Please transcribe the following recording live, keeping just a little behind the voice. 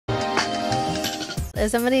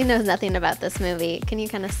As somebody who knows nothing about this movie, can you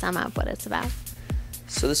kind of sum up what it's about?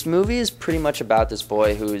 So this movie is pretty much about this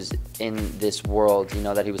boy who's in this world, you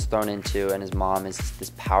know, that he was thrown into, and his mom is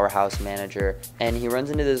this powerhouse manager, and he runs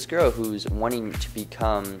into this girl who's wanting to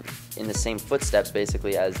become in the same footsteps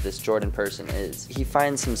basically as this Jordan person is. He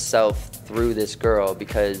finds himself through this girl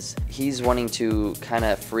because he's wanting to kind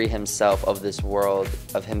of free himself of this world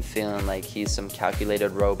of him feeling like he's some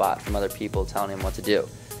calculated robot from other people telling him what to do.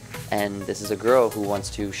 And this is a girl who wants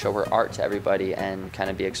to show her art to everybody and kind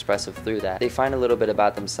of be expressive through that. They find a little bit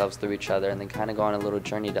about themselves through each other and then kind of go on a little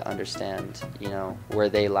journey to understand, you know, where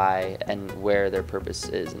they lie and where their purpose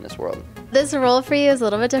is in this world. This role for you is a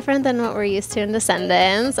little bit different than what we're used to in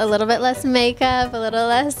Descendants. A little bit less makeup, a little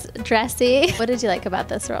less dressy. What did you like about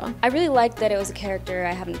this role? I really liked that it was a character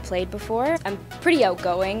I haven't played before. I'm pretty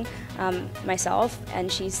outgoing myself,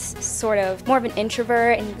 and she's sort of more of an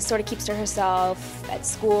introvert and sort of keeps to herself at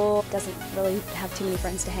school, doesn't really have too many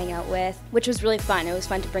friends to hang out with, which was really fun. It was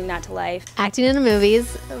fun to bring that to life. Acting in a movie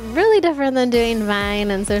is really different than doing Vine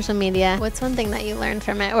and social media. What's one thing that you learned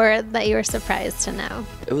from it or that you were surprised to know?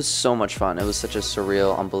 It was so much fun. It was such a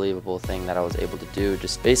surreal, unbelievable thing that I was able to do,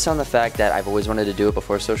 just based on the fact that I've always wanted to do it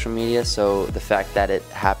before social media, so the fact that it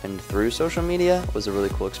happened through social media was a really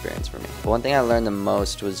cool experience for me. But one thing I learned the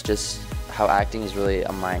most was just how acting is really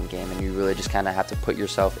a mind game, and you really just kind of have to put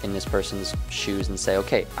yourself in this person's shoes and say,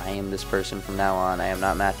 okay, I am this person from now on. I am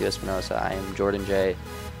not Matthew Espinosa, I am Jordan J.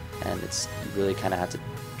 And you really kind of have to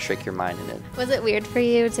trick your mind in it. Was it weird for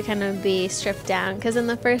you to kind of be stripped down? Because in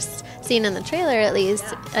the first scene in the trailer, at least,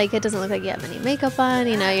 like, it doesn't look like you have any makeup on,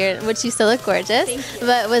 you know, which you still look gorgeous.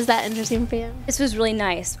 But was that interesting for you? This was really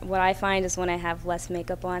nice. What I find is when I have less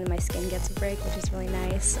makeup on, my skin gets a break, which is really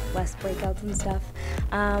nice. Less breakouts and stuff.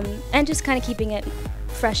 And just kind of keeping it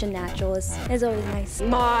fresh and natural is always nice.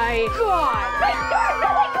 My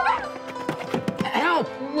God! Help!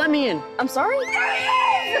 Let me in. I'm sorry?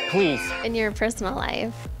 Please. In your personal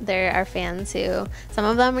life, there are fans who, some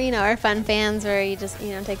of them, you know, are fun fans where you just, you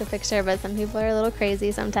know, take a picture, but some people are a little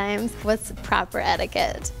crazy sometimes. What's proper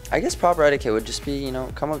etiquette? I guess proper etiquette would just be, you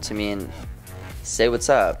know, come up to me and say what's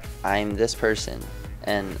up. I'm this person.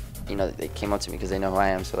 And, you know, they came up to me because they know who I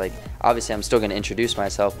am. So, like, obviously I'm still going to introduce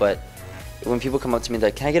myself, but when people come up to me, they're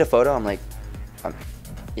like, can I get a photo? I'm like,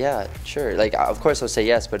 yeah, sure. Like, of course I'll say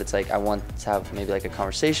yes, but it's like I want to have maybe like a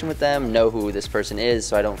conversation with them, know who this person is,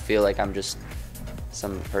 so I don't feel like I'm just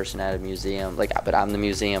some person at a museum. Like, but I'm the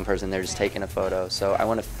museum person, they're just taking a photo. So I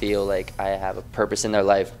want to feel like I have a purpose in their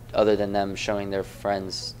life other than them showing their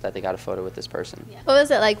friends that they got a photo with this person. What was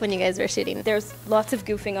it like when you guys were shooting? There's lots of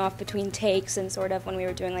goofing off between takes and sort of when we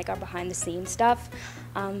were doing like our behind the scenes stuff.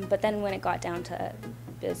 But then when it got down to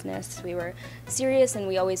business, we were serious and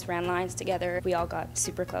we always ran lines together. We all got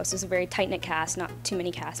super close. It was a very tight-knit cast, not too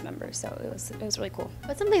many cast members, so it was really cool.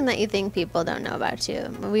 What's something that you think people don't know about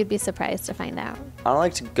you? We'd be surprised to find out. I don't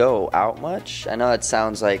like to go out much. I know that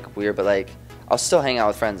sounds like weird, but like I'll still hang out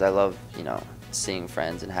with friends. I love, you know, seeing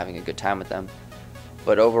friends and having a good time with them.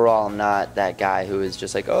 But overall, I'm not that guy who is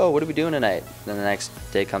just like, oh, what are we doing tonight? Then the next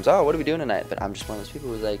day comes, oh, what are we doing tonight? But I'm just one of those people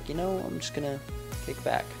who's like, you know, I'm just gonna kick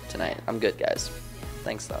back tonight. I'm good, guys.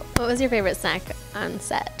 Thanks, though. What was your favorite snack on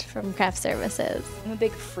set from craft services? I'm a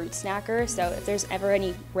big fruit snacker, so if there's ever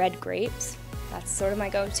any red grapes, that's sort of my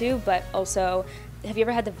go-to. But also, have you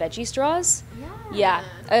ever had the veggie straws? Yeah,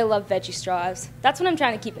 I love veggie straws. That's when I'm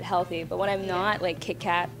trying to keep it healthy, but when I'm not, like Kit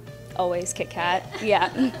Kat, always Kit Kat, yeah.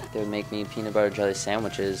 They would make me peanut butter jelly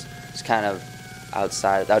sandwiches. It's kind of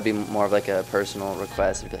outside. That would be more of like a personal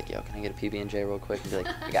request. I'd be like, yo, can I get a PB&J real quick? And be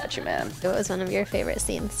like, I got you, man. What was one of your favorite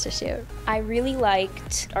scenes to shoot? I really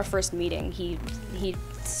liked our first meeting. He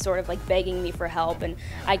sort of like begging me for help, and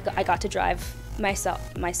I got to drive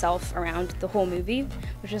myself around the whole movie,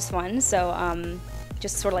 which was fun. So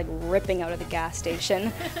just sort of like ripping out of the gas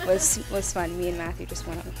station was fun. Me and Matthew just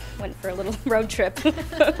went for a little road trip.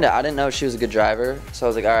 Yeah, I didn't know she was a good driver, so I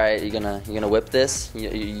was like, all right, you gonna whip this?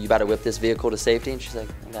 You about to whip this vehicle to safety? And she's like,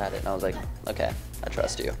 I got it. And I was like, okay, I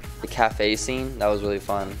trust you. The cafe scene, that was really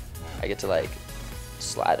fun. I get to like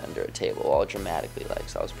slide under a table all dramatically, like,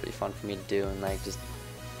 so that was pretty fun for me to do, and like just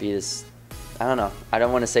be this, I don't know. I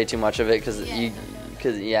don't want to say too much of it because I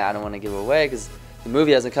don't want to give it away because the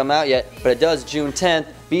movie hasn't come out yet, but it does June 10th.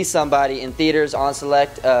 Be Somebody in theaters, on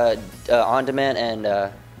select, on demand,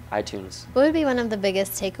 and iTunes. What would be one of the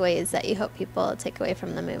biggest takeaways that you hope people take away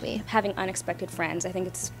from the movie? Having unexpected friends. I think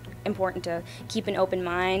it's important to keep an open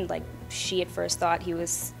mind. Like, she at first thought she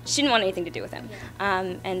didn't want anything to do with him.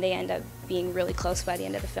 And they end up being really close by the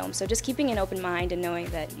end of the film. So just keeping an open mind and knowing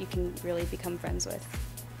that you can really become friends with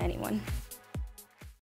anyone.